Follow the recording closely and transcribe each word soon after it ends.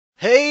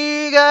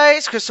Hey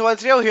guys,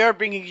 Chris13 here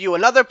bringing you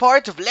another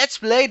part of Let's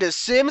Play The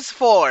Sims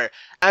 4.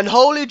 And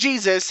holy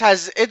Jesus,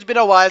 has it been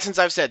a while since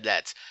I've said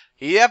that.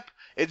 Yep,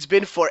 it's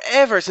been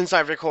forever since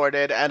I've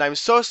recorded, and I'm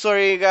so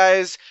sorry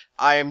guys.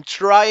 I'm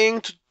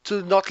trying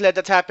to not let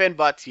that happen,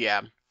 but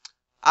yeah.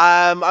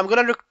 I'm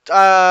gonna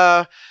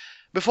look,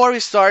 before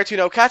we start,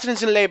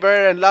 Catherine's in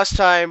labor, and last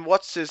time,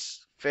 what's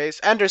his face?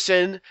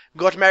 Anderson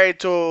got married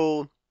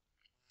to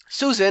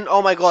Susan.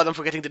 Oh my god, I'm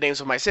forgetting the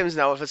names of my Sims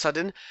now all of a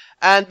sudden.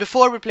 And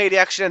before we play the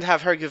action and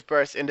have her give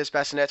birth in this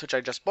bassinet, which I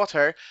just bought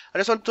her, I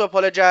just want to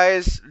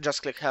apologize.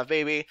 Just click have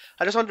baby.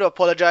 I just want to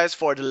apologize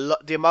for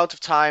the amount of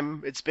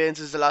time it's been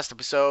since the last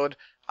episode.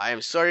 I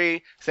am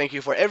sorry. Thank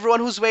you for everyone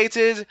who's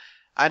waited.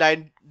 And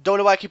I don't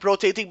know why I keep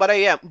rotating, but I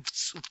am.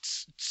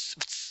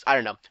 I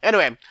don't know.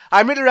 Anyway,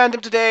 I'm really random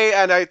today,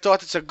 and I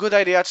thought it's a good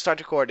idea to start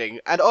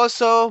recording. And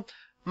also,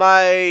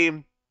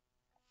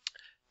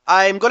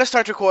 I'm gonna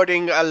start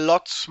recording a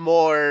lot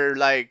more,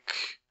 like,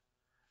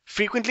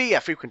 frequently. Yeah,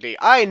 frequently.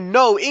 I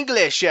know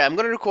English. Yeah, I'm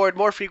gonna record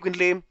more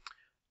frequently.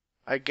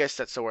 I guess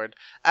that's the word.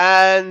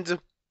 And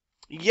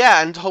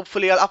yeah, and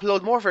hopefully I'll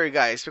upload more for you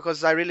guys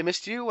because I really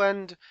missed you,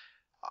 and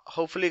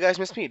hopefully you guys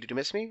missed me. Did you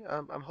miss me?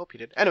 I hope you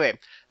did. Anyway,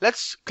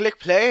 let's click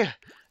play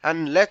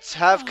and let's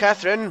have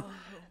Catherine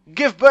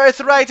give birth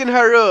right in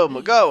her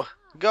room. Go,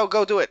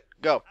 go, do it.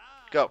 Go,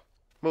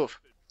 move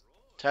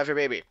to have your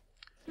baby.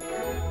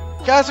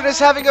 Catherine is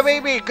having a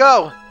baby.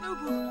 Go.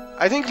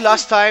 I think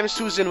last time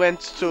Susan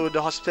went to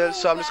the hospital,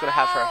 so I'm just gonna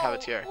have her have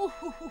it here.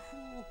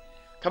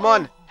 Come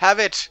on, have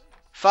it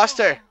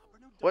faster.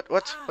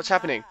 What's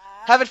happening?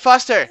 Have it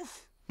faster.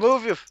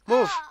 Move.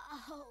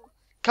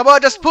 Come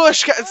on, just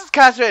push,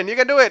 Catherine. You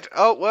can do it.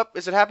 Oh, whoop,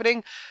 is it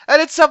happening?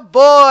 And it's a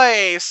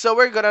boy. So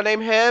we're gonna name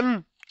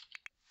him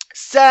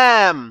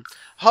Sam.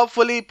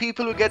 Hopefully,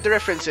 people will get the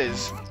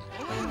references.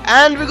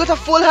 And we got a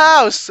full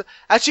house!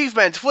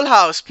 Achievement, full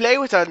house. Play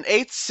with an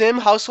 8-sim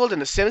household in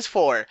The Sims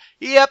 4.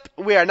 Yep,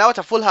 we are now at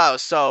a full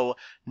house, so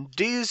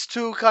these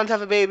two can't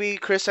have a baby,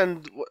 Chris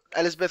and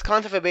Elizabeth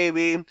can't have a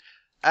baby,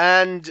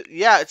 and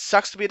yeah, it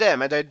sucks to be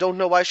them, and I don't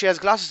know why she has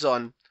glasses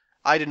on.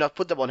 I did not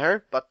put them on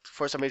her, but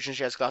for some reason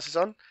she has glasses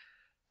on.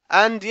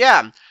 And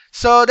yeah,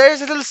 so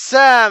there's little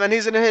Sam, and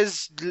he's in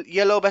his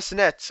yellow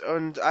bassinet,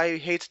 and I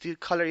hate the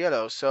color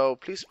yellow, so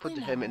please put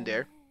him in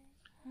there.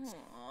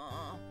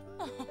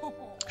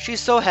 She's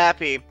so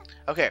happy.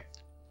 Okay,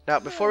 now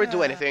before we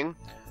do anything,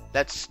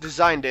 let's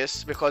design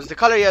this because the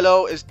color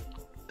yellow is...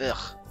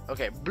 Ugh.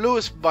 Okay, blue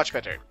is much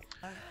better.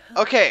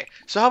 Okay,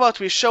 so how about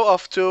we show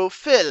off to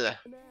Phil?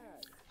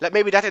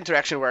 Maybe that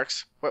interaction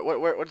works.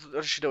 What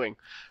is she doing?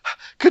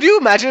 Could you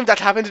imagine if that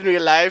happened in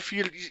real life?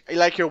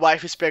 Like your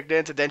wife is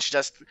pregnant and then she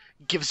just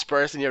gives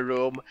birth in your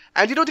room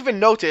and you don't even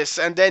notice,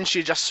 and then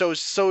she just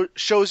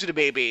shows you the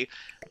baby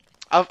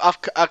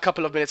a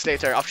couple of minutes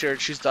later after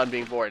she's done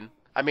being born.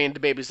 I mean, the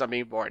baby's not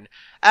being born.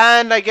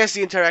 And I guess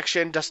the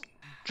interaction just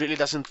really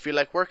doesn't feel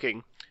like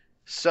working.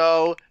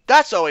 So,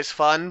 that's always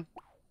fun.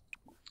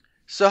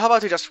 So how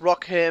about we just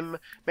rock him,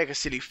 make a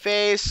silly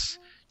face,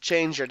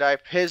 change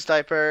his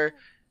diaper.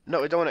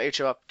 No, we don't want to age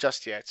him up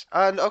just yet.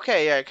 And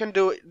okay, yeah, I can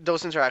do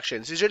those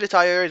interactions. He's really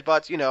tired,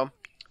 but,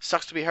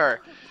 sucks to be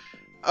her.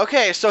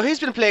 Okay, so he's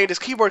been playing this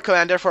keyboard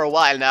commander for a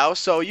while now,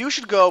 so you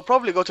should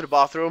probably go to the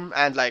bathroom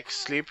and, like,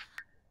 sleep.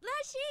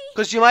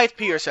 Because you might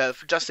pee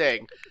yourself, just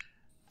saying.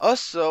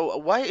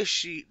 Also, does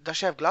she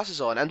have glasses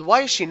on? And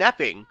why is she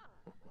napping?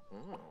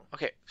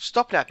 Okay,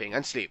 stop napping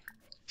and sleep.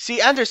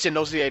 See, Anderson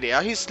knows the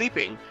idea. He's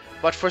sleeping.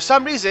 But for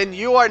some reason,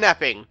 you are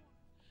napping.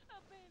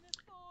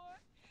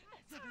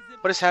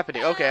 What is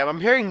happening? Okay, I'm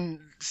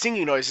hearing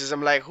singing noises.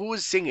 I'm like, who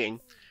is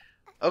singing?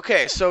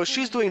 Okay, so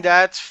she's doing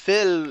that.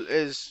 Phil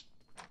is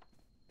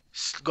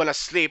gonna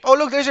sleep. Oh,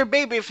 look, there's your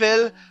baby,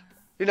 Phil.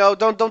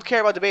 Don't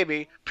care about the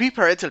baby.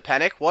 Pre-parental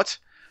panic? What?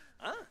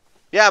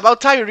 Yeah,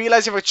 about time you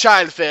realize you have a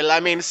child, Phil.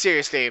 I mean,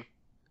 seriously.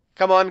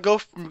 Come on, go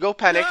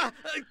panic.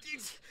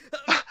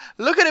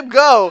 Look at him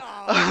go!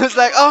 It's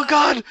like, oh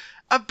god,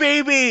 a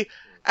baby!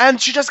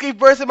 And she just gave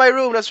birth in my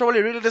room. That's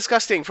probably really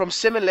disgusting. From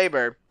Sim in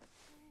labor.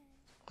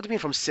 What do you mean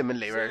from Sim in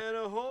labor?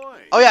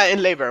 Oh yeah,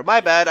 in labor. My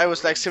bad, I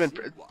was like Sim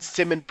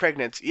in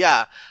pregnant.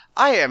 Yeah,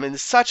 I am in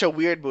such a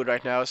weird mood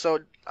right now, so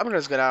I'm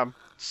just gonna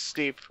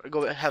sleep.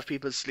 Go have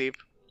people sleep.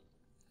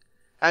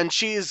 And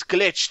she's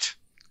glitched.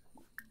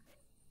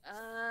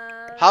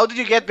 How did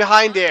you get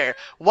behind there?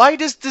 Why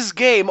does this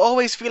game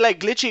always feel like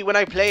glitchy when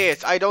I play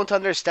it? I don't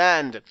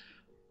understand.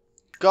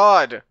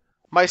 God.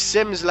 My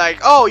Sim's like,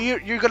 oh,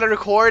 you're gonna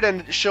record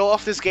and show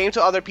off this game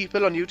to other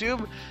people on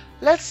YouTube?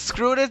 Let's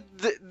screw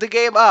the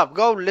game up.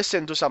 Go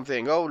listen to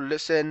something. Go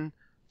listen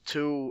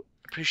to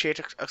appreciate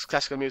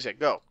classical music.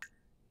 Go.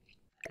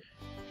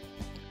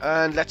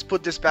 And let's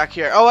put this back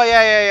here. Oh,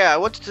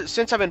 yeah.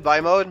 Since I'm in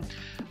buy mode,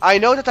 I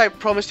know that I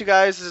promised you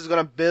guys this is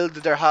gonna build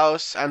their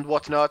house and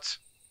whatnot.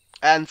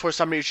 And for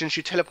some reason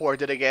she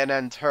teleported again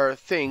and her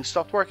thing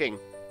stopped working.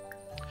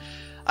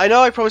 I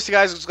know I promised you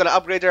guys I was going to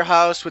upgrade their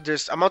house with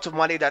this amount of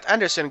money that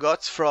Anderson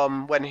got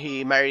from when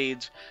he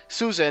married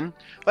Susan,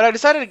 but I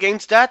decided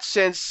against that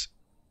since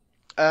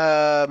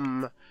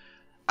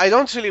I I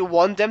don't really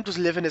want them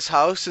to live in this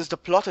house since the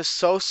plot is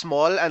so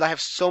small and I have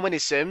so many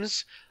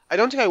Sims. I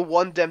don't think I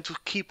want them to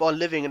keep on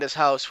living in this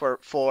house for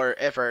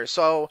forever.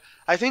 So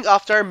I think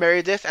after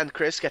Meredith and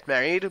Chris get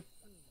married,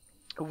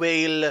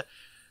 we'll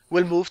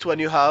move to a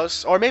new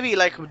house, or maybe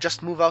like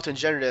just move out in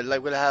general.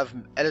 Like we'll have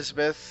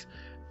Elizabeth,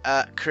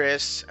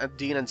 Chris, and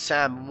Dean and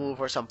Sam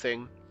move or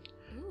something.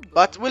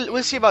 But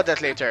we'll see about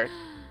that later.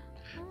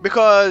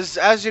 Because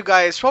as you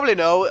guys probably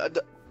know,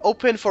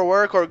 Open for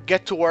Work or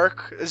Get to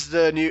Work is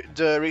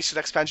the recent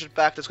expansion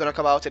pack that's gonna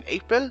come out in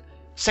April,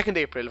 2nd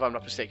April if I'm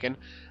not mistaken.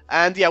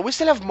 And yeah, we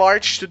still have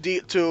March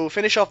to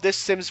finish off this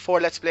Sims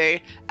 4 Let's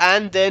Play,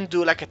 and then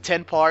do like a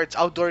 10-part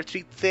outdoor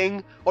retreat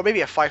thing, or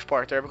maybe a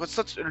 5-parter, because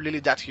it's not really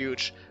that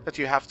huge that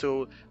you have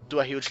to do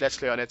a huge Let's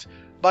Play on it.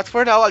 But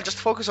for now, I'll just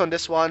focus on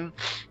this one.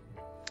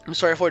 I'm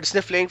sorry for the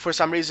sniffling. For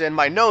some reason,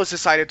 my nose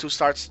decided to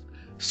start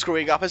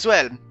screwing up as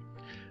well.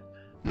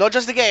 Not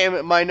just the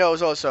game, my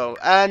nose also.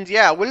 And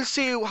yeah, we'll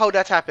see how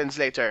that happens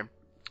later.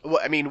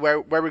 I mean,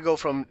 where we go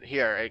from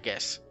here, I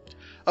guess.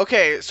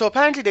 Okay, so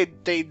apparently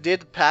they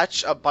did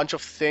patch a bunch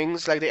of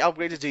things, like they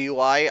upgraded the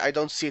UI. I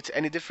don't see it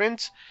any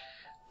different,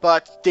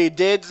 but they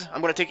did. I'm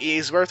gonna take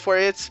EA's word for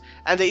it,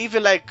 and they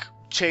even like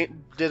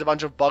did a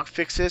bunch of bug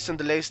fixes in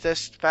the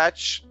latest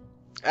patch,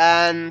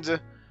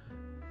 and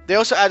they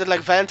also added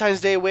like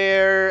Valentine's Day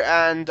wear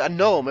and a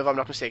gnome, if I'm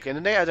not mistaken.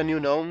 And they add a new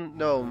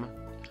gnome.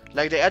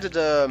 Like they added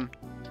the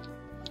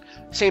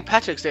St.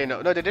 Patrick's Day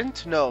gnome. No, they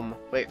didn't. Gnome.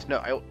 Wait,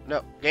 no,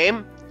 no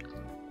game.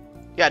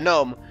 Yeah,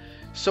 gnome.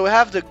 So we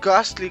have the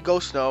Ghastly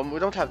Ghost Gnome. We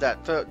don't have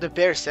that. The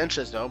Bare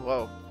Essentials Gnome.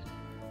 Whoa.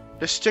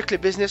 The Strictly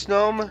Business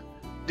Gnome.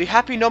 The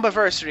Happy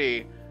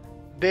Gnome-iversary.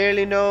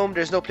 Barely Gnome.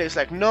 There's no place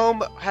like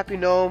Gnome. Happy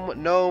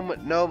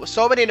Gnome.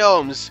 So many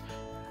gnomes.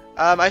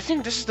 I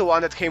think this is the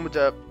one that came with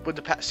the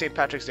St.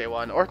 Patrick's Day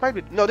one. Or it might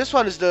be... No, this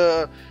one is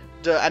the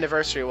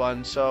anniversary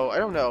one. So, I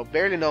don't know.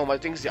 Barely Gnome, I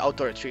think is the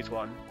outdoor retreat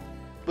one.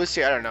 We'll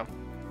see. I don't know.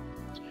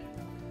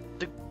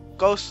 The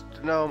Ghost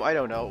Gnome, I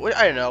don't know.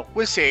 I don't know.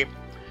 We'll see.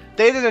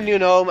 They did a new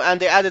gnome, and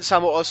they added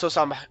also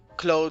some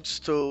clothes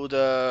to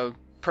the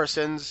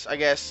persons, I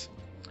guess.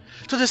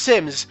 To the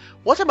Sims.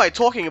 What am I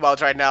talking about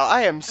right now?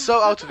 I am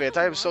so out of it.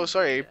 I am so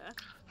sorry.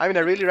 I'm in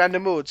a really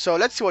random mood. So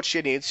let's see what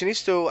she needs. She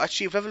needs to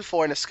achieve level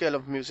 4 in a skill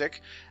of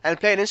music and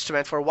play an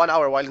instrument for 1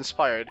 hour while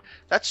inspired.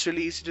 That's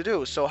really easy to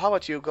do. So how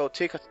about you go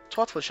take a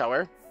thoughtful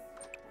shower and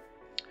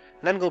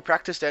then go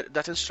practice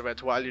that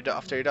instrument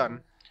after you're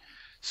done.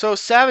 So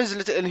Sam is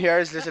in here,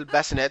 his little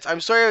bassinet.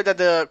 I'm sorry that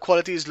the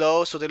quality is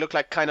low, so they look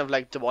like kind of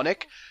like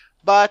demonic.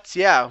 But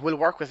yeah, we'll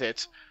work with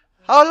it.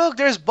 Oh look,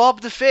 there's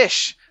Bob the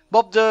fish.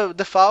 Bob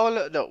the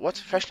fowl. No, what's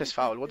freshness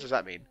fowl? What does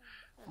that mean?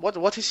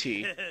 What is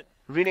he?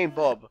 Rename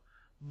Bob.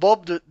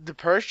 Bob the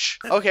perch.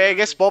 Okay, I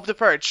guess Bob the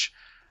perch.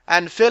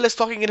 And Phil is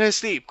talking in his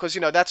sleep, because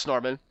you know that's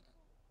normal.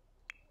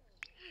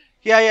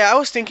 Yeah, I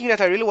was thinking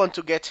that I really want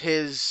to get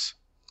his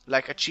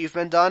like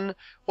achievement done.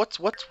 What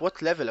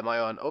level am I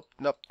on? Oh,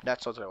 nope,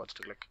 that's not what I wanted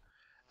to click.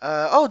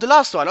 Oh, the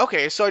last one.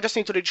 Okay, so I just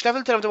need to reach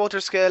level 10 of the motor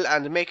skill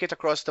and make it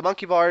across the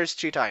monkey bars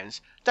 3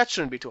 times. That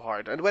shouldn't be too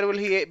hard. And when will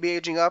he be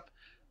aging up?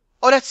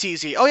 Oh, that's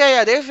easy. Oh,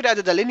 yeah, they even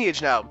added a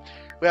lineage now.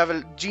 We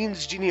have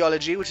Jean's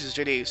genealogy, which is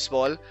really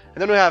small. And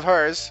then we have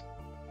hers.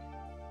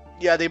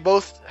 Yeah, they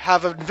both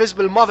have an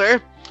invisible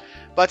mother.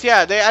 But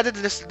yeah, they added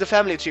the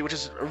family tree, which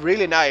is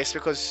really nice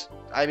because,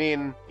 I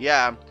mean,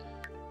 yeah.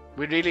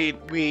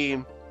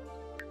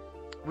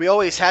 We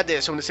always had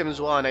this from The Sims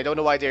 1. I don't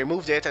know why they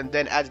removed it and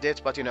then added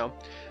it, but you know.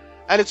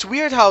 And it's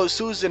weird how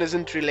Susan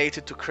isn't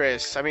related to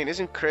Chris. I mean,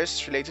 isn't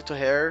Chris related to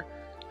her?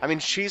 I mean,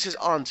 she's his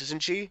aunt,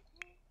 isn't she?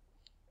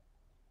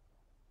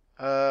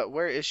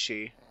 Where is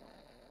she?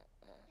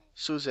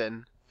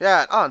 Susan.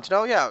 Yeah, aunt.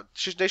 No, yeah.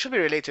 They should be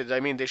related.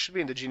 I mean, they should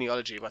be in the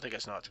genealogy, but I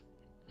guess not.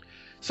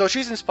 So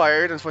she's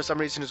inspired, and for some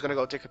reason is gonna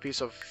go take a piece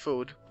of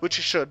food. Which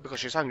she should, because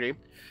she's hungry.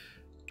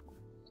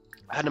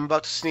 And I'm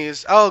about to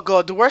sneeze. Oh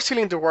god, the worst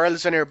feeling in the world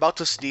is when you're about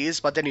to sneeze,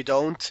 but then you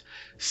don't.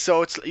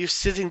 So it's you're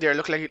sitting there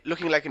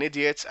looking like an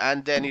idiot,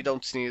 and then you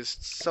don't sneeze.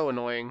 It's so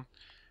annoying.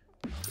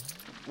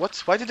 What?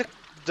 Why did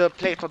the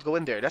plate not go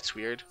in there? That's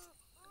weird.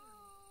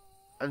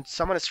 And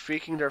someone is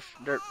freaking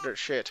their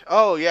shit.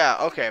 Oh yeah,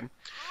 okay.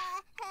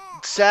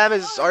 Sam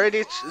is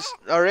already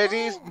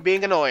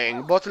being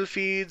annoying. Bottle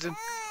feed,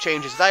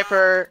 change his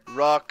diaper,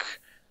 rock,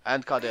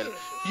 and cuddle.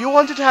 You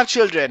wanted to have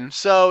children,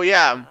 so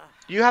yeah,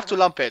 you have to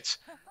lump it.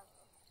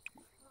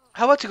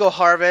 How about you go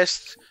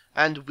harvest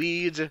and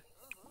weed,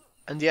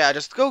 and yeah,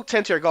 just go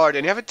tend to your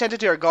garden. You haven't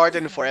tended to your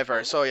garden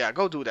forever, so yeah,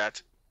 go do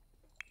that.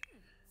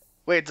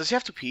 Wait, does he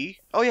have to pee?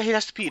 Oh yeah, he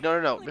has to pee.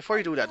 No. Before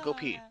you do that, go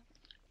pee.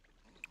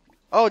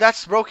 Oh,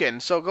 that's broken,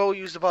 so go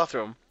use the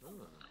bathroom.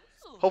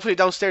 Hopefully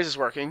downstairs is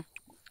working.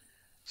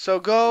 So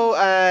go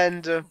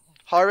and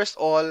harvest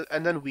all,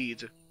 and then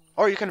weed.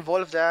 Or you can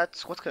evolve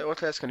that.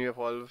 What else can you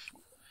evolve?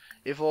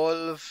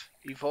 Evolve.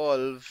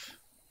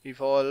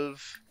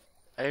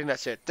 I think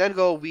that's it. Then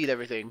go weed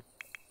everything.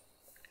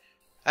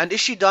 And is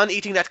she done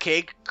eating that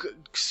cake?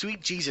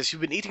 Sweet Jesus,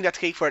 you've been eating that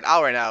cake for an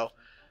hour now.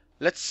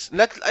 I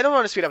don't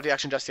want to speed up the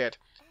action just yet.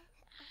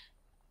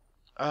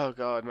 Oh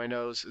god, my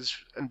nose is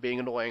and being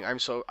annoying.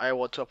 I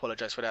want to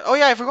apologize for that. Oh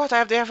yeah, I forgot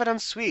they have it on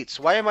sweets.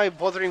 Why am I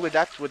bothering with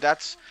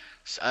that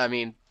I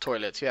mean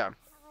toilet, yeah.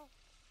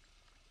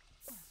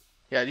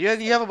 Yeah,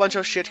 you have a bunch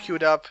of shit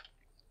queued up.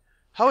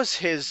 How is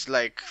his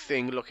like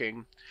thing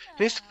looking?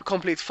 He needs to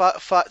complete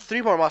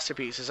 3 more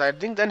masterpieces. I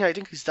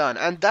think he's done.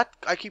 And that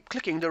I keep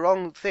clicking the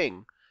wrong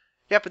thing.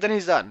 Yep, but then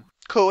he's done.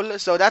 Cool.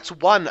 So that's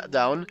 1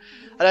 down.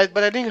 But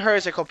I think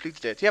hers I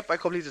completed it. Yep, I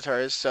completed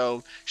hers.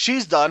 So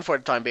she's done for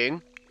the time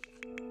being.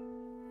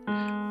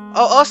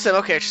 Oh, awesome.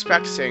 Okay, she's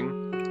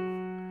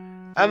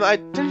practicing. I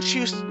didn't she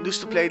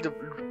used to play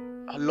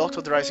a lot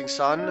of the Rising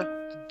Sun.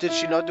 Did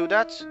she not do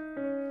that?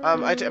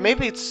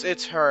 Maybe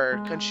it's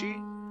her. Can she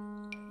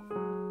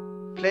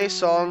play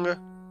song?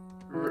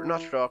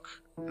 Not rock.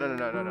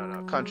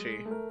 No.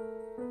 Country.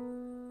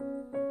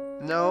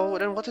 No.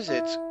 Then what is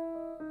it?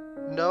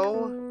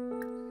 No.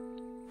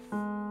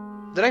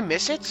 Did I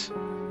miss it?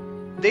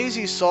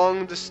 Daisy's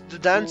song, the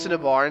dance in the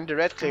barn, the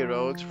red clay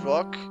road,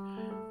 rock.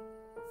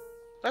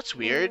 That's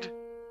weird.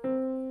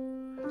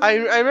 I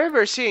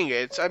remember seeing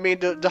it. I mean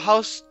the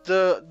house,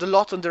 the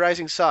lot on the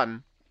Rising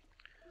Sun.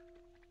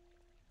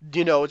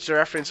 You know, it's a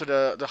reference to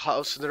the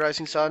house on the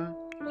Rising Sun.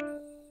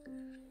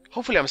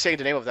 Hopefully I'm saying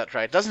the name of that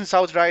right. Doesn't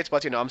sound right,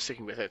 but you know, I'm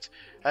sticking with it.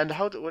 And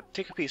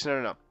take a piece.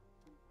 No.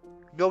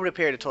 Go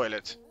repair the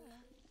toilet.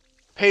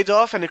 Paid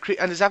off, and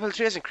this apple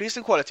tree has increased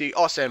in quality.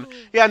 Awesome.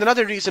 Yeah, and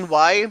another reason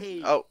why...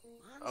 Oh,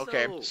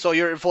 okay. So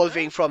you're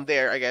evolving from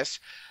there, I guess.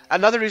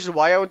 Another reason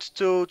why I wanted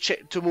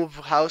to move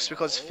house,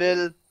 because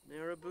Phil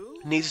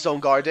needs his own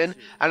garden.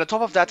 And on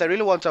top of that, I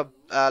really want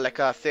like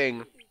a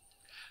thing.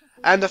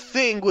 And the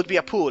thing would be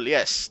a pool,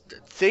 yes.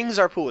 Things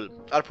are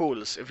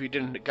pools, if you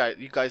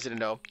guys didn't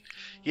know.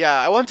 Yeah,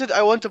 I want to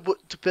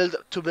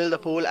build a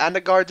pool and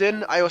a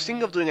garden. I was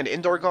thinking of doing an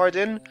indoor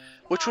garden,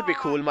 which would be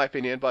cool in my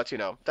opinion, but you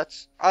know,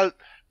 I'll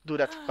do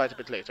that quite a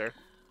bit later.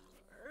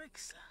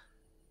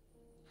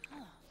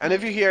 And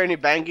if you hear any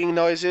banging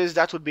noises,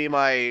 that would be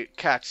my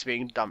cats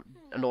being dumb,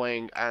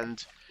 annoying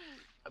and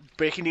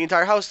breaking the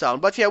entire house down.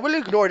 But yeah, we'll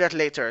ignore that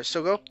later.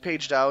 So go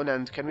page down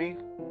and can we?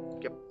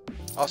 Yep.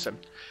 Awesome.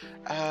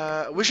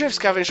 We should have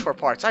scavenged for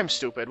parts. I'm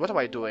stupid. What am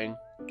I doing?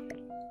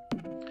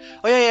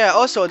 Oh yeah.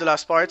 Also in the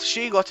last part,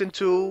 she got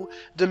into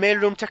the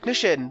mailroom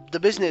technician, the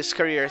business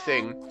career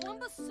thing.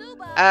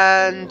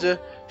 And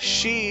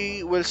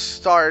she will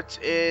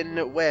start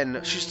in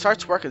when? She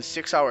starts work in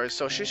 6 hours,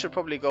 so she should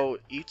probably go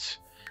eat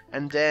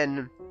and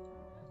then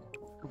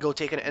go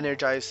take an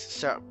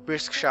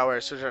brisk shower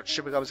so that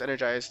she becomes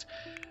energized.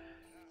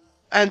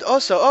 And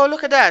also, oh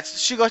look at that!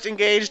 She got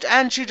engaged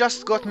and she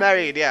just got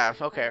married. Yeah,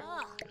 okay.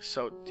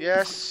 So,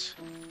 yes.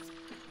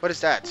 What is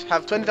that?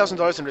 Have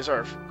 $20,000 in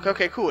reserve.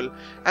 Okay, cool.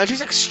 And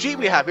she's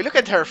extremely happy. Look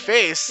at her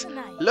face.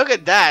 Look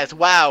at that.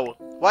 Wow.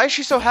 Why is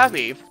she so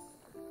happy?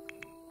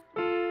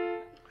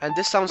 And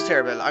this sounds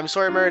terrible. I'm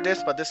sorry,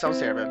 Meredith, but this sounds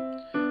terrible.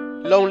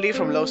 Lonely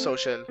from Low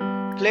Social.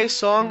 Play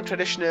song,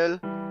 traditional.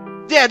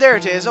 Yeah, there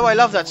it is. Oh, I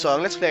love that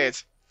song. Let's play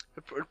it.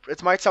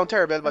 It might sound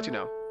terrible, but you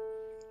know.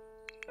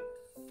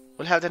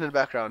 We'll have that in the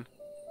background.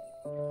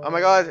 Oh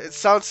my god, it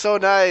sounds so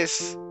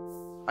nice.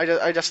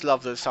 I just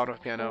love the sound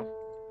of piano.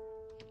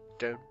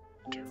 Do,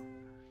 do,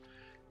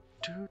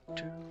 do,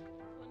 do.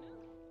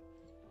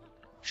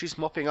 She's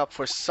mopping up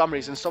for some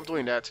reason. Stop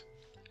doing that.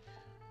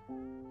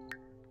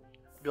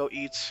 Go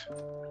eat.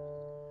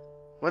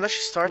 When does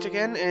she start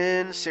again?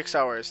 In 6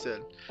 hours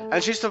still.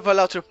 And she's to fill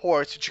out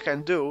reports, which you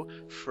can do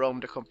from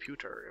the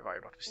computer, if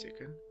I'm not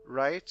mistaken.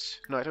 Right?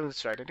 No, I don't think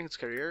it's right. I think it's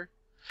career.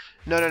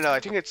 No. I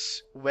think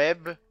it's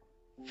web.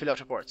 Fill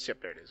out reports.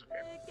 Yep, there it is.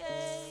 Okay.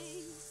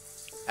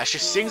 As she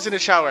sings in the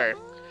shower.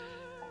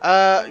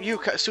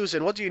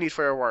 Susan, what do you need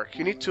for your work?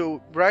 You need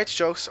to write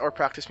jokes or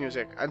practice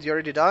music. And you're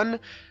already done.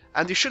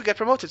 And you should get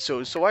promoted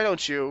soon. So why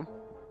don't you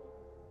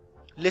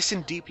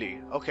listen deeply?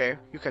 Okay,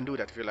 you can do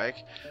that if you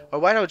like. Or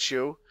why don't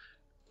you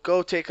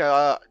go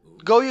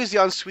use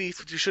the ensuite,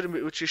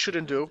 which you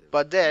shouldn't do.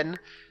 But then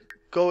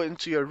go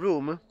into your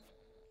room.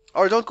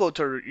 Or don't go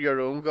to your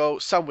room. Go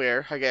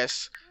somewhere, I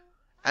guess.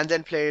 And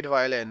then play the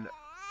violin.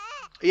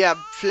 Yeah,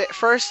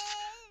 first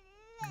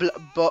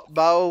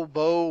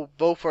bow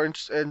for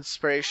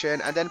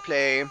inspiration, and then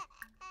play.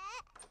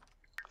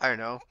 I don't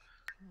know,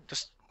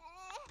 just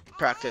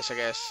practice, I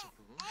guess.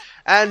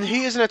 And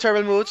he is in a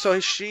terrible mood, so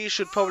she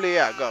should probably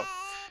go.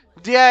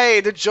 Yay!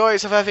 The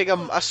joys of having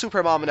a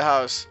super mom in the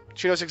house.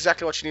 She knows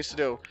exactly what she needs to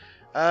do.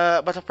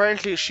 But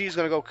apparently she's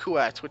gonna go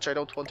Kuat, which I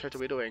don't want her to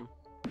be doing.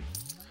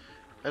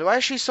 And why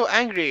is she so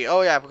angry? Oh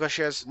yeah, because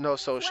she has no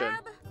social.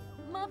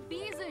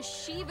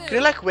 Can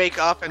you like wake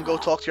up and go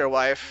talk to your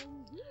wife?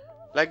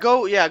 Like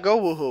go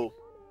woohoo.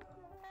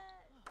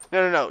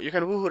 No. You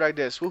can woohoo like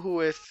this. Woohoo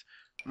with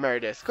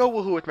Meredith. Go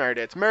woohoo with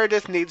Meredith.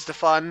 Meredith needs the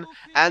fun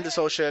and the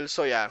social,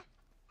 so yeah.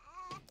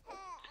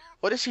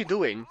 What is he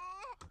doing?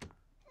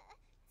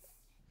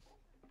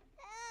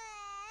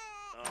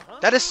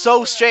 That is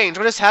so strange.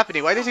 What is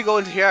happening? Why did he go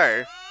into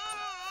here?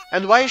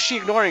 And why is she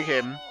ignoring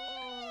him?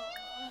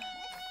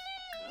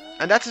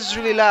 And that is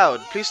really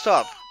loud. Please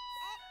stop.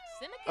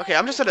 Okay,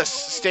 I'm just gonna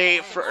stay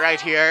right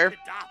here.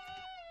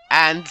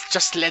 and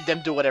just let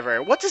them do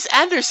whatever. What is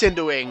Anderson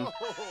doing?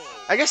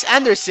 I guess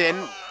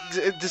Anderson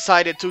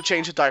decided to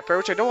change the diaper,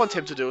 which I don't want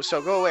him to do,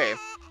 so go away.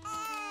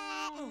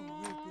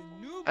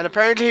 And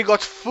apparently he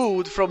got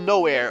food from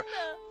nowhere.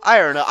 I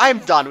don't know, I'm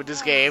done with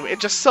this game.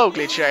 It's just so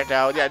glitchy right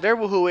now. Yeah, they're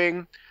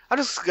woohooing. I'm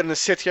just gonna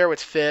sit here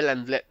with Phil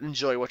and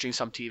enjoy watching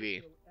some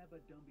TV.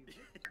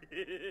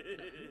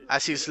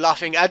 As he's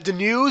laughing at the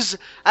news,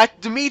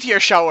 at the meteor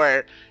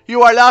shower.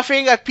 You are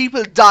laughing at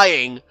people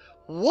dying.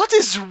 What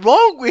is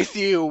wrong with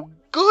you?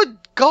 Good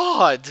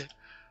God.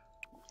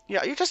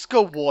 Yeah, you just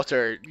go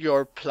water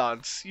your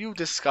plants. You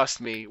disgust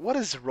me. What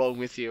is wrong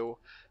with you?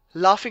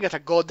 Laughing at a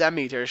goddamn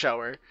meteor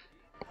shower.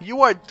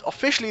 You are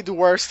officially the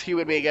worst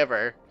human being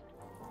ever.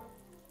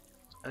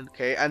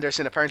 Okay,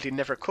 Anderson apparently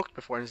never cooked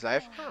before in his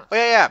life. Oh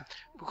yeah,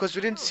 because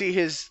we didn't see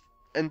his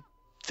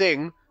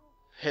thing.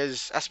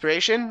 His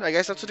aspiration, I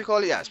guess that's what they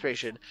call it. Yeah,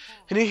 aspiration.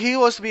 And he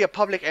wants to be a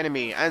public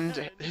enemy,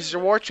 and his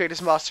reward trait is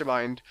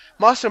Mastermind.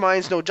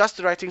 Masterminds know just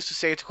the right things to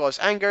say to cause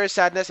anger,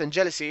 sadness, and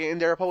jealousy in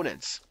their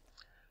opponents.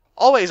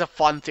 Always a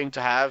fun thing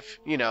to have,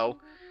 you know.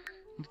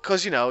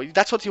 Because, you know,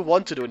 that's what you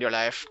want to do in your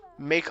life.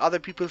 Make other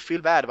people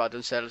feel bad about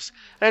themselves.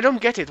 And I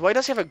don't get it. Why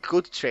does he have a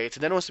good trait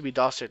and then wants to be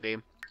dastardly?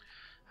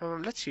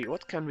 Let's see.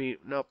 What can we...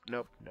 Nope.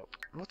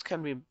 What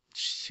can we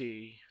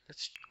see?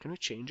 Can we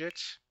change it?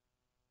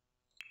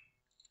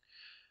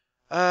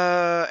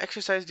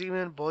 Exercise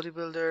demon,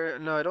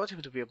 bodybuilder. No, I don't want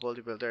him to be a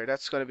bodybuilder.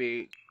 That's gonna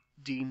be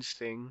Dean's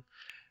thing.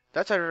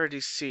 That I've already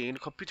seen.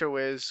 Computer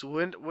whiz,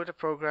 with a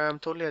program,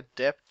 totally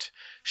adept.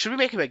 Should we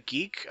make him a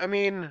geek? I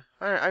mean,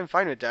 I'm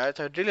fine with that.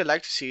 I'd really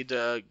like to see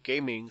the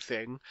gaming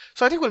thing.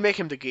 So I think we'll make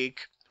him the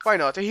geek. Why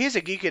not? He is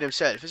a geek in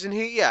himself, isn't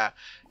he? Yeah.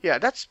 Yeah,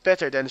 that's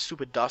better than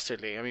stupid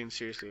dastardly. I mean,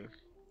 seriously.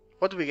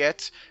 What do we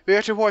get? We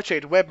get reward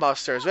trait,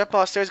 webmasters.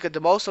 Webmasters get the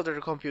most out of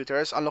their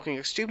computers, unlocking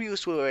extremely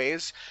useful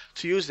ways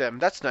to use them.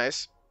 That's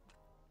nice.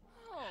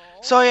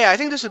 So yeah, I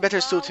think this will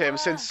better suit him,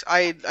 since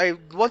I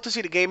want to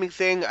see the gaming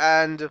thing,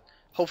 and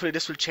hopefully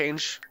this will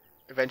change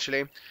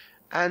eventually.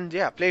 And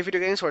yeah, play video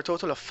games for a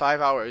total of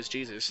 5 hours.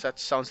 Jesus, that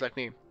sounds like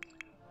me.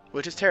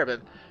 Which is terrible.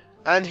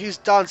 And he's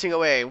dancing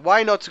away.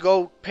 Why not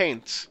go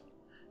paint?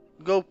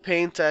 Go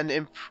paint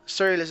and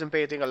surrealism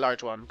painting a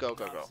large one. Go.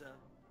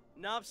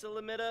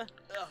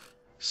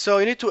 So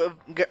you need to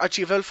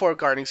achieve level 4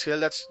 gardening skill.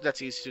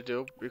 That's easy to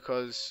do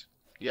because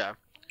yeah.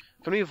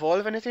 Can we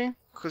evolve anything?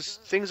 Because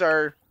things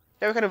are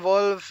we can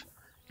evolve.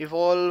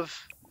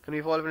 Can we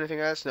evolve anything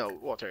else? No,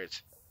 water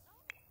it.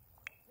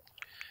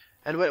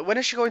 And when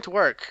is she going to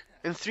work?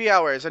 In 3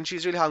 hours, and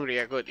she's really hungry.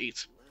 Yeah, good,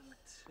 eat.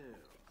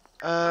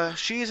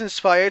 She is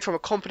inspired from a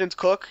competent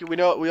cook. We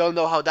all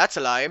know how that's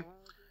a lie.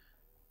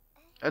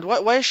 And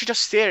why is she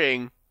just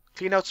staring?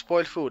 Clean out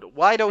spoiled food.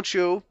 Why don't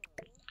you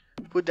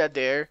put that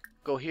there,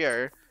 go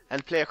here,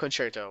 and play a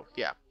concerto?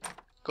 Yeah.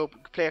 Go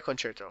play a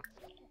concerto.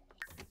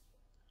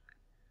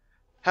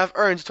 Have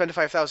earned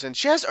 25,000.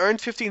 She has earned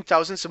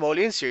 15,000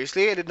 simoleons?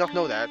 Seriously? I did not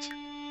know that.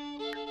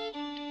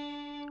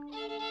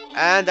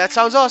 And that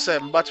sounds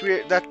awesome, but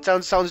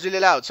that sounds really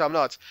loud, so I'm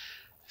not.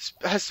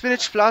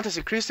 Spinach plant has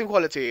increased in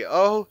quality.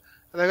 Oh,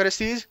 am I gonna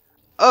sneeze?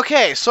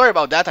 Okay, sorry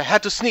about that. I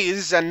had to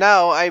sneeze, and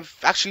now I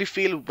actually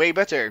feel way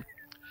better.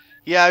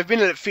 Yeah, I've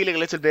been feeling a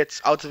little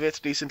bit out of it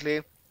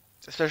recently.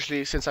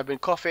 Especially since I've been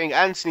coughing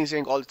and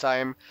sneezing all the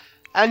time.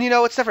 And you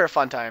know, it's never a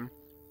fun time.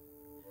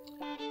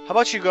 How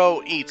about you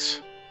go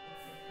eat?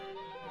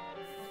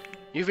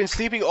 You've been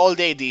sleeping all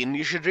day, Dean.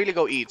 You should really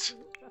go eat.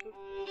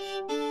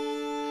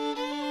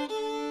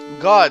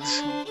 God,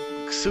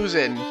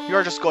 Susan,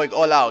 you're just going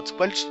all out.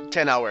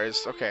 10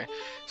 hours. Okay.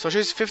 So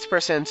she's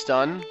 50%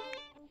 done.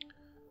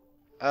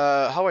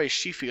 How is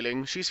she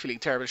feeling? She's feeling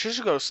terrible. She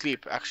should go to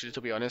sleep, actually,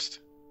 to be honest.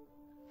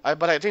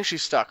 But I think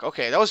she's stuck.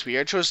 Okay, that was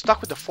weird. She was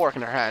stuck with the fork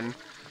in her hand.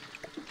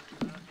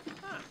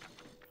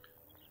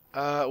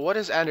 What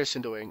is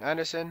Anderson doing?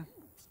 Anderson?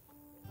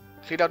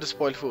 Clean out the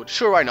spoiled food.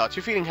 Sure, why not?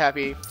 You're feeling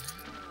happy.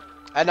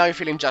 And now you're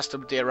feeling just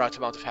the right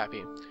amount of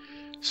happy.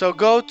 So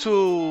go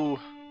to...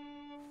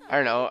 I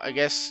don't know, I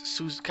guess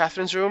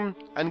Catherine's room.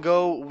 And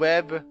go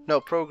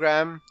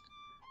program.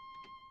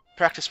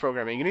 Practice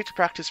programming. You need to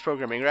practice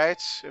programming,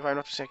 right? If I'm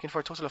not mistaken, for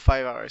a total of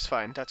 5 hours.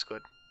 Fine, that's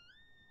good.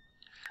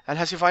 And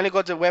has he finally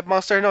got the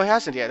webmaster? No, he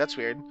hasn't yet. That's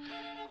weird.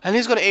 And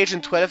he's gonna age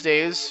in 12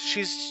 days.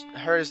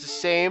 Hers is the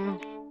same.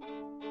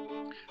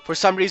 For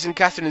some reason,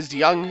 Catherine is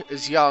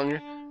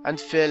young, and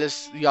Phil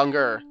is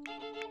younger.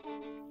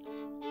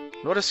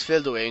 What is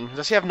Phil doing?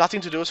 Does he have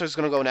nothing to do, so he's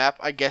gonna go nap?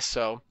 I guess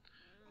so.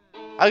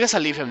 I guess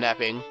I'll leave him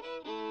napping.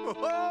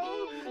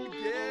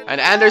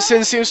 And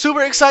Anderson seems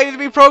super excited to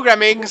be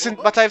programming,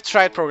 but I've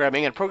tried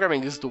programming, and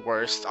programming is the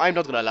worst. I'm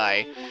not gonna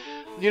lie.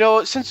 You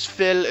know, since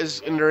Phil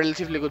is in a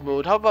relatively good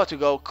mood, how about you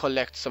go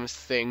collect some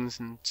things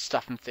and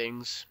stuff and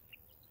things?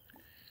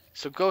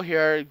 So go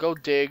here, go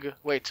dig.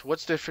 Wait,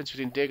 what's the difference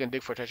between dig and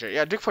dig for treasure?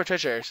 Yeah, dig for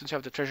treasure, since you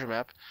have the treasure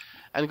map.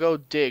 And go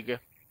dig.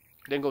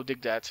 Then go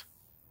dig that.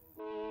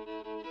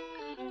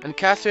 And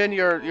Catherine,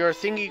 your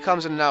thingy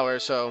comes in an hour,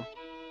 so...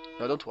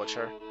 No, don't watch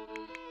her.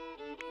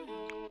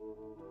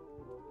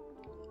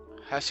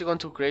 Has he gone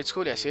to grade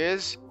school? Yes, he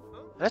is.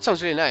 That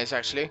sounds really nice,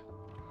 actually.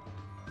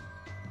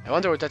 I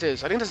wonder what that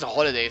is. I think that's a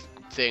holiday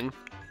thing.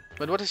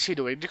 But what is he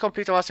doing? Did you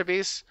complete a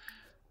masterpiece?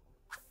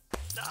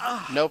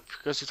 Nope,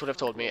 because it would have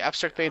told me.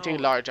 Abstract painting,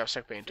 large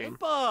abstract painting.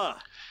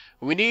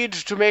 We need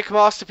to make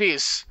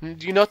masterpiece.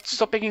 Do not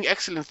stop making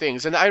excellent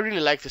things. And I really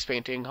like this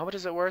painting. How much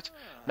is it worth?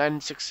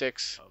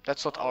 966.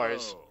 That's not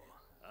ours.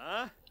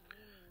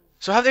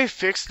 So have they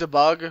fixed the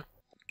bug?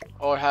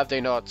 Or have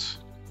they not?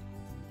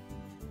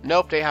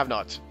 Nope, they have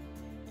not.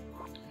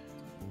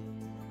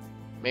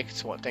 Make it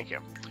small, thank you.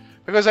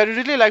 Because I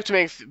really like to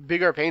make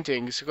bigger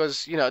paintings,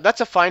 because, you know,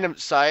 that's a fine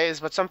size,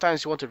 but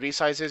sometimes you want to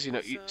resize it, you know,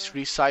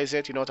 resize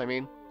it, you know what I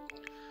mean?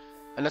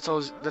 And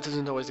that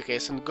isn't always the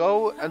case. And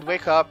go and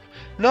wake up.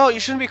 No, you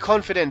shouldn't be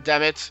confident,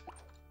 damn it.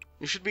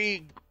 You should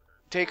be...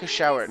 Take a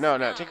shower.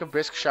 No, take a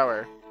brisk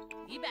shower.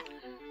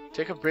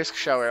 Take a brisk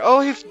shower.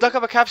 Oh, he dug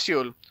up a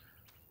capsule.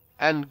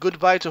 And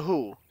goodbye to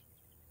who?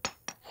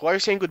 Who are you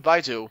saying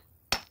goodbye to?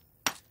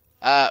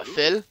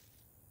 Phil?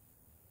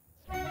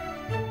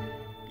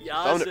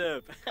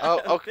 Yasip.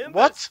 Oh, okay.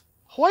 What?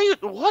 Who are you?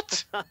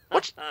 What?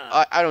 What?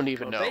 I don't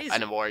even know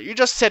anymore. You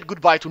just said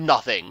goodbye to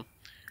nothing.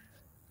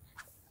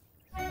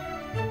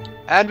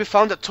 And we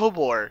found a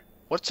Tobor.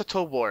 What's a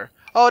Tobor?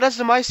 Oh, that's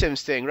the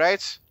MySims thing,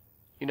 right?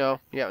 You know,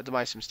 yeah, the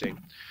MySims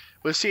thing.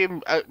 We'll see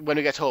him when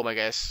we get home, I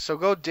guess. So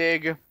go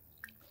dig.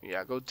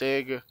 Yeah, go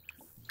dig.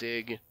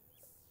 Dig.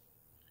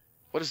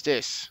 What is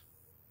this?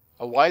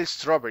 A wild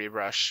strawberry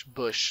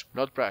bush,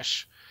 not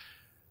brush.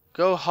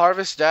 Go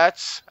harvest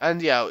that,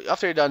 and yeah,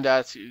 after you've done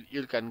that,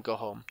 you can go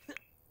home.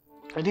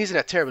 And he's in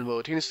a terrible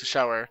mood. He needs to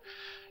shower.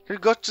 You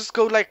just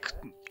go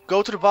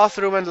to the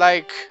bathroom and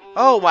like,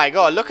 oh my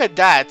god, look at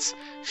that.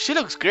 She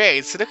looks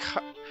great. So look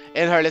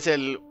in her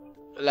little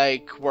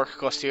like work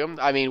costume.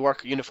 I mean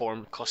work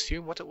uniform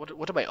costume.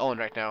 What am I on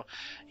right now?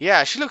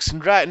 Yeah, she looks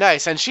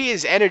nice, and she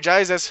is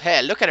energized as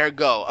hell. Look at her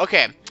go.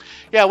 Okay,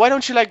 yeah. Why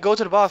don't you like go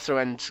to the bathroom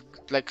and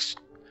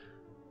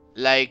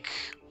like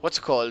what's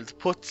it called?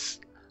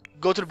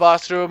 Go to the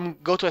bathroom,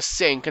 go to a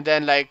sink, and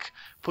then like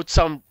put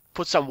some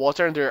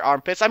water in their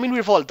armpits. I mean,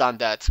 we've all done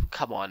that.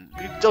 Come on,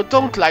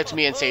 don't lie to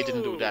me and say you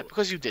didn't do that,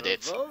 because you did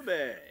it.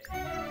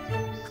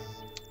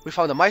 We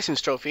found a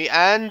MySims trophy,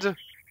 and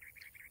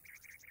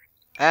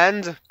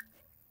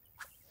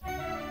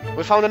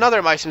we found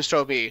another MySims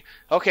trophy.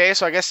 Okay,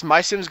 so I guess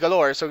MySims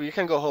galore. So you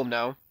can go home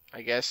now,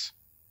 I guess,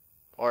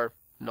 or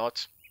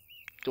not.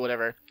 Do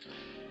whatever.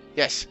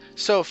 Yes.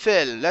 So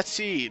Phil, let's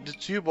see. The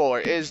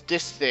Tubor is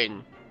this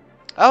thing.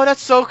 Oh,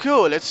 that's so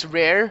cool. It's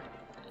rare.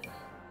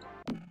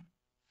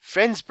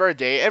 Friend's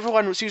birthday.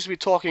 Everyone seems to be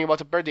talking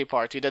about a birthday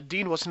party that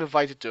Dean wasn't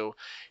invited to.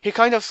 He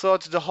kind of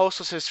thought the host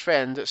was his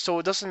friend, so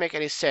it doesn't make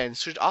any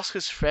sense. Should ask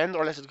his friend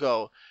or let it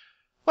go?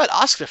 Well,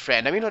 ask the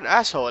friend. I mean, what an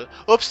asshole.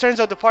 Oops,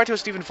 turns out the party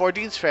was even for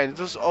Dean's friend.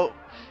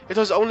 It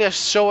was only a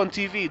show on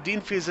TV.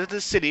 Dean feels a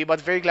little silly, but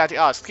very glad he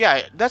asked.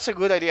 Yeah, that's a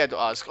good idea to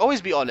ask.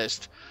 Always be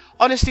honest.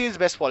 Honesty is the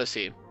best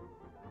policy.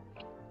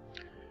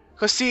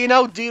 Because, see,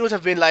 now Dean would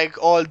have been, like,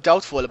 all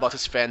doubtful about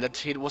his friend, that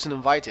he wasn't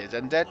invited,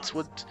 and that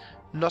would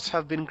not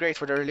have been great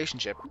for their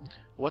relationship.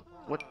 What?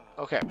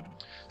 Okay.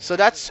 So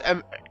that's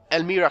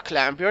Elmira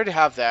Clamp. We already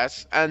have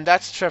that, and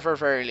that's Trevor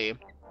Verley.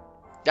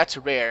 That's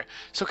rare.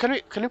 So can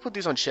we put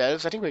these on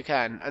shelves? I think we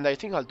can, and I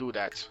think I'll do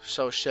that.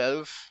 So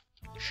shelf.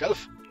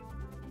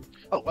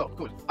 Oh,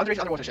 cool.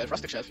 Underwater shelf,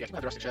 rustic shelf. Yeah, I can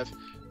have the rustic shelf.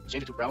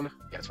 Change it to brown. Yeah,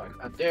 that's fine.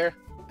 And there,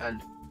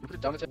 and we put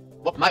it down.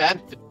 Whoop, my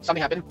bad.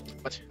 Something happened,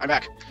 but I'm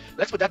back.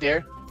 Let's put that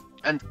there.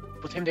 And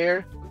put him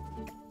there.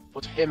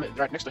 Put him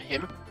right next to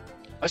him.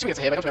 I'm assuming it's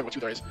a him. I don't remember what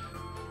tutor is.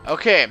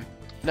 Okay.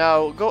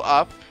 Now go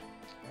up.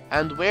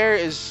 And where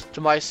is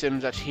the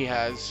MySim that he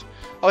has?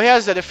 Oh, he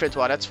has a different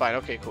one. That's fine.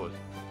 Okay, cool.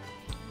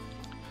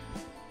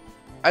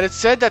 And it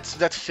said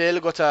that Phil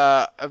got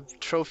a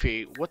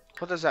trophy. What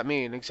does that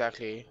mean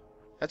exactly?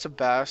 That's a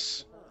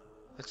bass.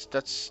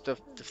 That's the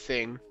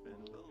thing.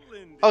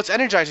 Oh, it's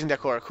energizing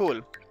decor.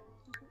 Cool.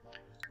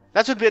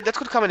 That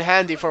could come in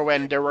handy for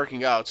when they're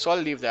working out, so I'll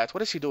leave that.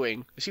 What is he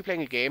doing? Is he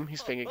playing a game?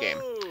 He's playing a game.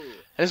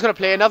 And he's gonna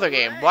play another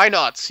game. Why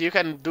not? You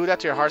can do that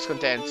to your heart's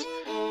content.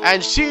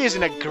 And she is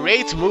in a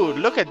great mood.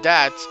 Look at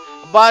that.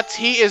 But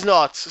he is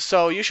not.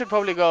 So you should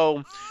probably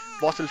go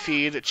bottle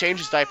feed, change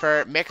his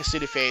diaper, make a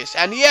silly face.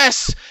 And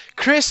yes!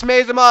 Chris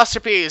made the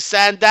masterpiece,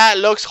 and that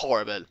looks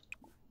horrible.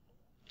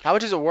 How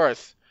much is it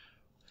worth?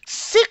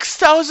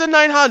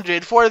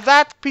 6,900 for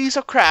that piece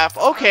of crap.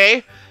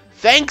 Okay.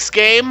 Thanks,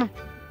 game.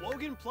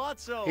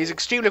 He's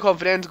extremely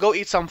confident. Go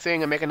eat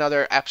something and make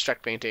another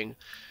abstract painting.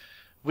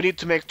 We need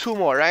to make 2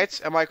 more,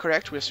 right? Am I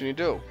correct? Yes, we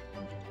do.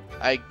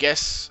 I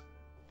guess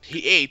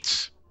he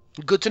ate.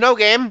 Good to know,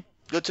 game.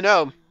 Good to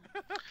know.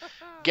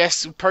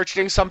 Guess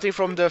purchasing something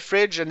from the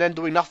fridge and then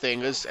doing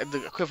nothing is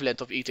the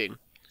equivalent of eating.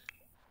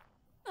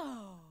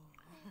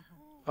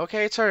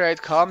 Okay, it's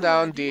alright. Calm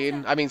down,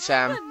 Dean. I mean,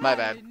 Sam. My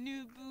bad.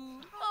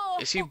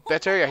 Is he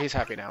better? Yeah, he's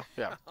happy now.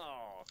 Yeah.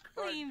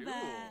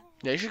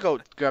 Yeah, you should go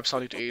grab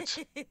something to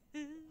eat.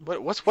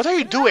 What are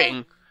you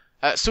doing?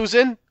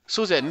 Susan,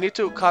 you need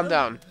to calm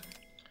down.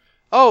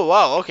 Oh,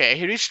 wow, okay.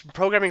 He reached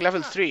programming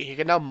level 3. He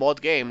can now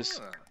mod games.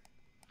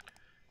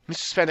 Needs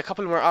to spend a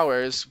couple more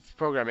hours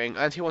programming,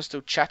 and he wants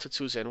to chat with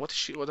Susan. What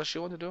does she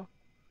want to do?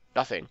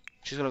 Nothing.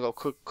 She's gonna go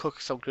cook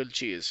some grilled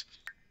cheese.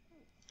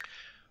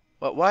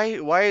 But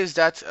why is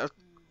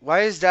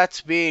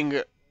that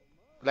being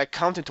like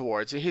counted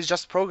towards? He's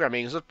just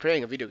programming. He's not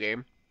playing a video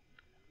game.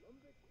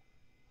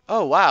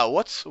 Oh wow,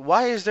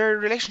 why is their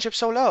relationship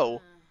so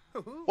low?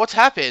 What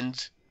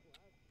happened?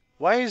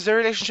 Why is their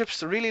relationship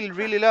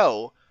really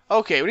low?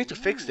 Okay, we need to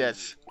fix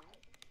this.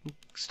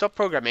 Stop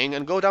programming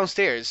and go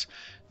downstairs.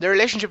 Their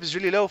relationship is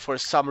really low for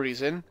some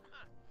reason.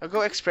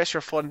 Go express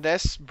your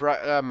fondness,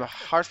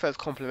 heartfelt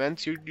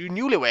compliment. You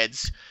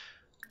newlyweds.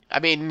 I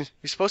mean,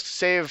 you're supposed to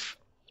save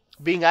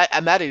being mad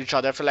at each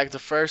other for like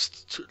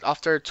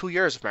after 2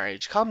 years of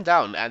marriage. Calm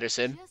down,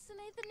 Anderson.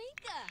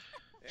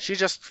 She's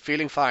just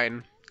feeling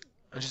fine.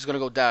 And she's gonna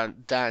go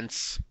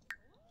dance.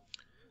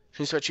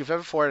 She needs to achieve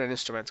level 4 in an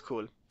instrument.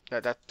 Cool.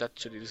 That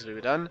should easily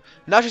be done.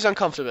 Now she's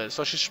uncomfortable,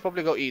 so she should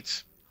probably go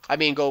eat. I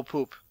mean, go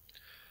poop.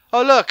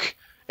 Oh look!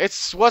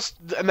 What's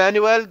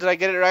Emmanuel? Did I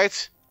get it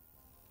right?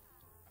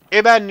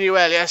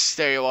 Emmanuel, yes,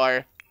 there you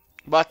are.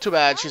 But too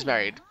bad, she's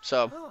married.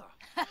 So,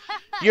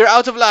 you're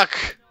out of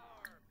luck.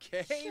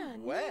 Okay,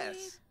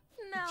 Wes.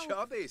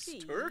 Chavez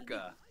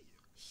Turca.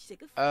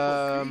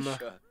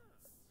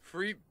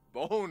 Free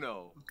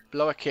Bono.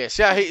 Blow a kiss.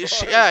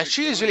 Yeah,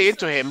 she is really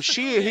into him.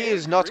 He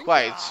is not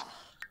quite.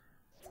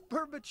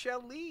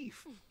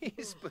 Burbachelif.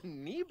 Is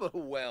Beniba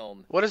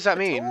Whelm. What does that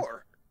mean?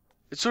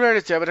 It's too early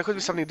to tell, but there could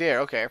be something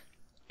there. Okay.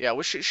 Yeah,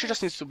 well, she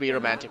just needs to be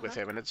romantic with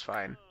him, and it's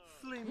fine.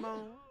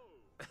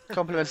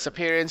 Compliment his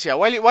appearance. Yeah,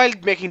 while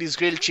making these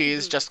grilled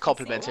cheese, just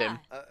compliment him.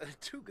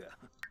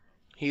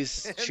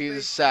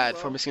 She's sad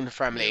for missing the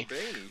family.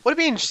 What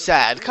do you mean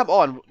sad? Come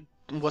on,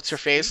 what's your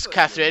face,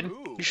 Catherine?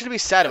 You shouldn't be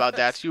sad about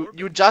that.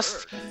 You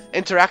just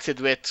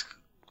interacted with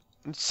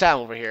Sam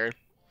over here.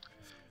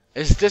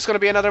 Is this gonna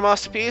be another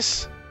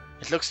masterpiece?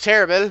 It looks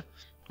terrible.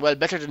 Well,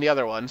 better than the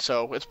other one,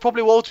 so it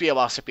probably won't be a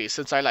masterpiece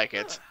since I like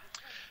it.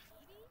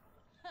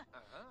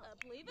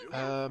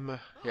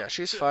 Yeah,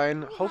 she's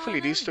fine. Hopefully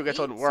these two get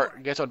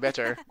on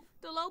better.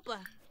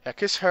 Yeah,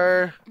 kiss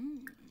her.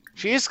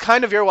 She is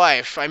kind of your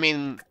wife. I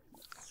mean,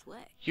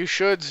 you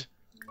should.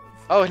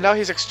 Oh, now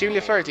he's extremely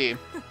flirty.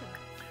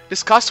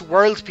 Discuss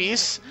world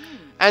peace,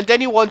 and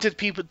then you wanted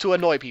people to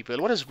annoy people.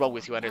 What is wrong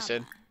with you,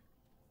 Anderson?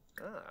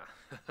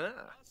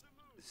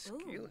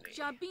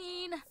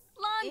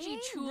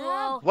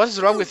 What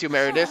is wrong with you,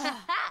 Meredith?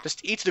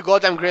 Just eat the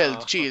goddamn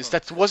grilled cheese.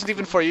 That wasn't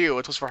even for you,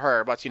 it was for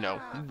her, but you know,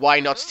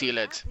 why not steal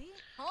it?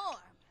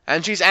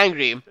 And she's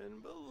angry.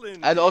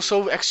 And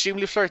also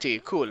extremely flirty.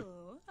 Cool.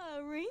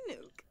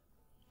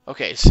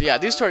 Okay, so yeah,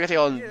 these two are getting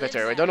on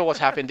better. I don't know what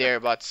happened there,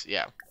 but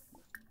yeah.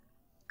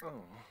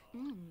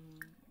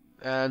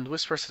 And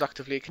whisper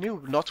seductively. Can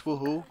you not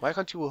woohoo? Why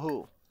can't you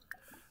woohoo?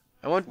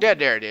 Yeah,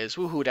 there it is.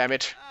 Woohoo, damn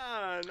it.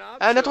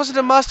 And that wasn't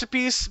a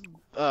masterpiece.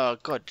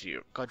 God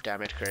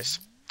damn it, Chris.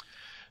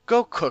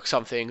 Go cook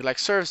something, like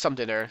serve some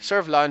dinner,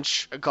 serve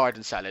lunch, a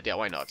garden salad. Yeah,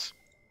 why not?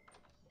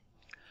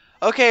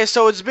 Okay,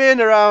 so it's been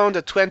around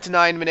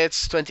 29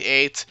 minutes,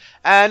 28,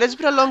 and it's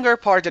been a longer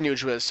part than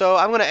usual. So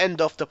I'm gonna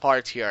end off the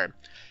part here.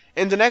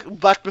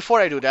 But before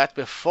I do that,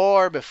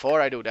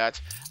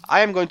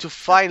 I am going to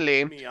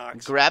finally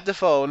grab the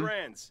phone,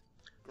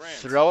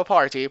 throw a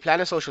party,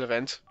 plan a social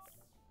event.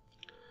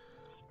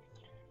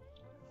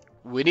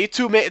 We need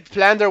to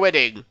plan their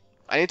wedding.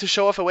 I need to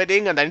show off a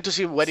wedding, and I need to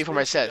see a wedding for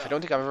myself. I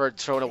don't think I've ever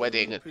thrown a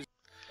wedding.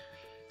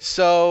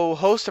 So,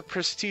 host a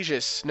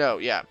prestigious... No,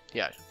 yeah,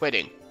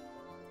 wedding.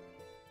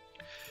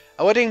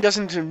 A wedding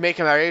doesn't make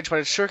a marriage, but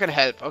it sure can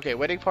help. Okay,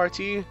 wedding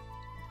party.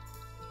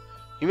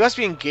 You must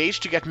be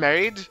engaged to get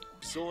married?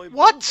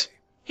 What?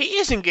 He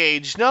is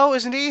engaged, no,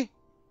 isn't he?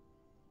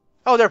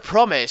 Oh, they're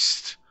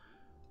promised.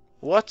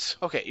 What?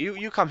 Okay,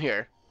 you come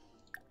here.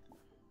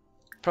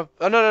 Oh,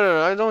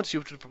 no, I don't want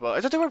you to propose.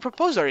 I thought they were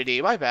proposed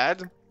already, my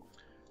bad.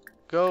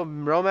 Go,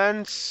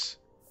 romance.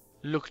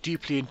 Look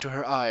deeply into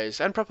her eyes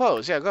and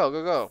propose. Yeah,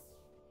 go.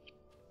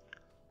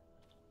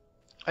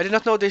 I did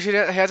not know that he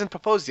hasn't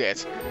proposed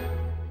yet.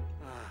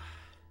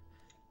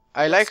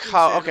 I like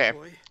how... Okay.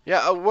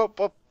 Yeah, whoop,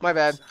 my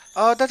bad.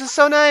 Oh, that is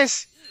so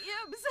nice!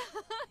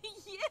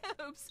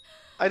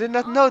 I did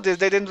not know this.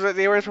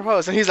 They weren't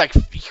proposed. And he's like,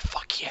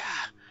 fuck yeah.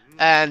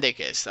 And they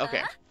kissed.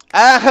 Okay.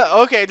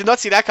 Okay, did not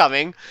see that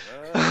coming.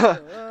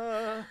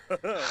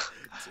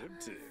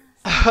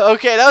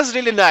 Okay, that was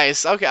really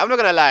nice. Okay, I'm not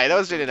gonna lie, that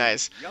was really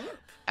nice.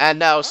 And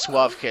now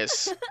suave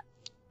kiss.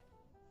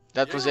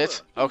 That was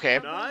it?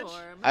 Okay.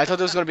 I thought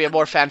there was gonna be a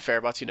more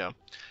fanfare, but you know.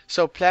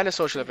 So plan a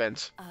social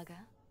event.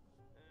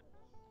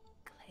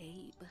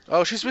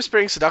 Oh, she's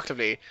whispering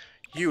seductively.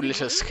 You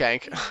little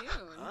skank.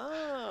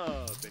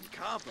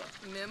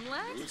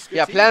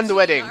 Yeah, plan the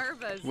wedding.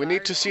 We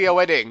need to see a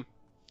wedding.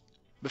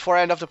 Before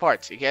I end off the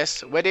part,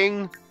 yes?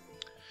 Wedding.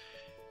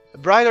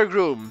 Bride or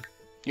groom.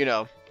 You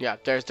know, yeah,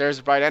 there's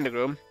the bride and the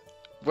groom.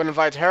 We'll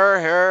invite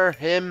her,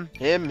 him.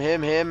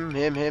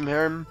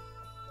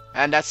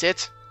 And that's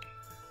it.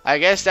 I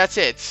guess that's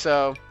it,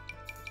 so...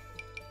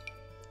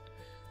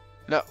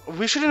 No,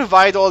 we should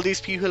invite all these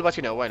people, but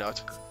you know, why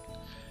not?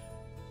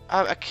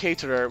 A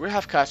caterer. We'll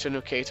have Catherine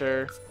who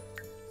cater.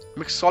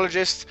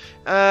 Mixologist.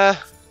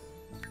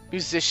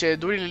 Musician.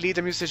 Do we really need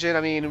a musician?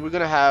 I mean, we're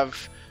gonna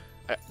have.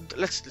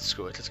 Let's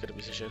screw it. Let's get a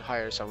musician.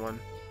 Hire someone.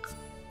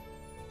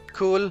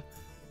 Cool.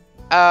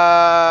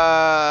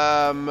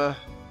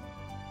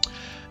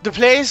 The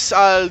place,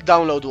 I'll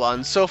download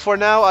one. So for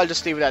now, I'll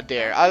just leave it at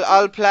there.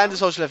 I'll plan the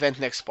social event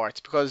next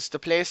part, because the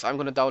place, I'm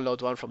gonna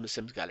download one from the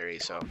Sims gallery.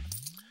 So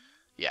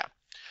yeah.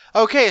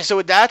 Okay, so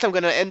with that, I'm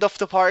gonna end off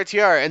the part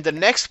here. In the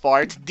next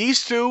part,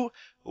 these two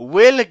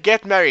will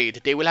get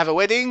married. They will have a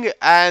wedding,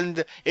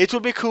 and it will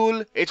be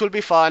cool, it will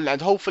be fun,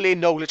 and hopefully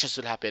no glitches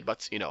will happen.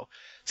 But, you know,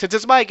 since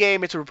it's my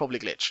game, it will probably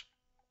glitch.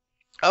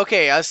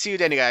 Okay, I'll see you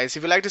then, guys.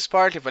 If you like this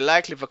part, leave a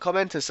like, leave a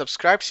comment, and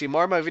subscribe to see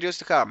more of my videos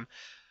to come.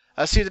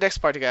 I'll see you in the next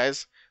part,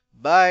 guys.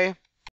 Bye.